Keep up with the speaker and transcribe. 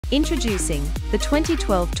Introducing the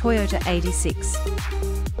 2012 Toyota 86.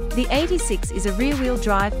 The 86 is a rear-wheel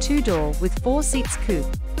drive two-door with 4 seats coupe,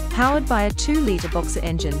 powered by a 2-litre boxer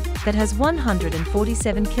engine that has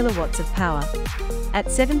 147 kilowatts of power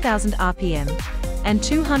at 7,000 RPM and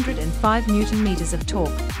 205 Newton-meters of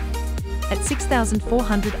torque at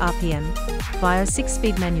 6,400 RPM via a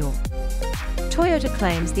 6-speed manual. Toyota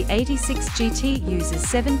claims the 86 GT uses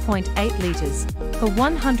 7.8 litres per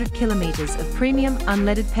 100 kilometres of premium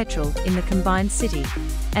unleaded petrol in the combined city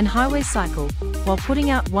and highway cycle while putting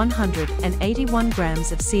out 181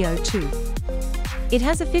 grams of CO2. It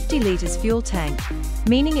has a 50 litres fuel tank,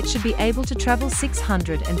 meaning it should be able to travel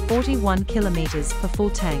 641 kilometres per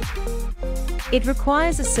full tank. It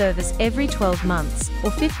requires a service every 12 months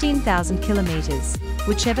or 15,000 kilometres,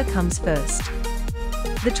 whichever comes first.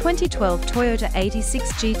 The 2012 Toyota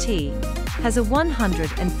 86 GT has a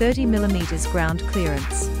 130mm ground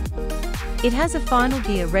clearance. It has a final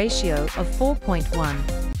gear ratio of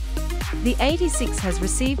 4.1. The 86 has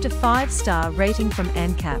received a 5-star rating from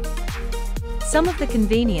ANCAP. Some of the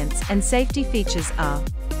convenience and safety features are: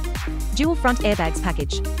 dual front airbags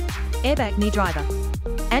package, airbag knee driver,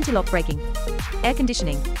 anti-lock braking, air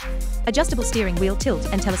conditioning, adjustable steering wheel tilt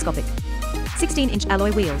and telescopic, 16-inch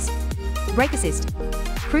alloy wheels, brake assist,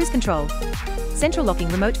 cruise control, central locking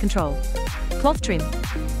remote control, cloth trim,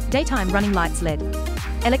 daytime running lights LED,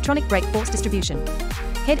 electronic brake force distribution,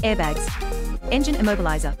 head airbags, engine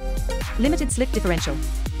immobilizer, limited slip differential,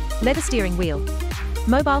 leather steering wheel,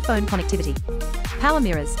 mobile phone connectivity, power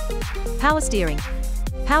mirrors, power steering,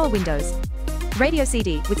 power windows, radio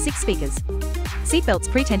CD with 6 speakers, seatbelts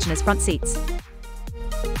pre-tensioners front seats.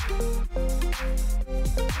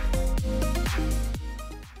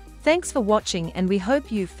 Thanks for watching, and we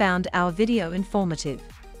hope you found our video informative.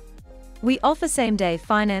 We offer same-day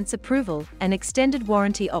finance approval and extended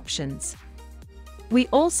warranty options. We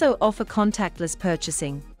also offer contactless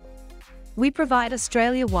purchasing. We provide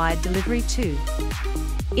Australia-wide delivery too.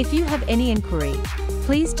 If you have any inquiry,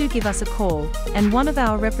 please do give us a call, and one of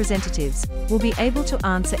our representatives will be able to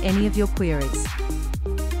answer any of your queries.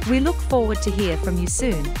 We look forward to hear from you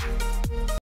soon.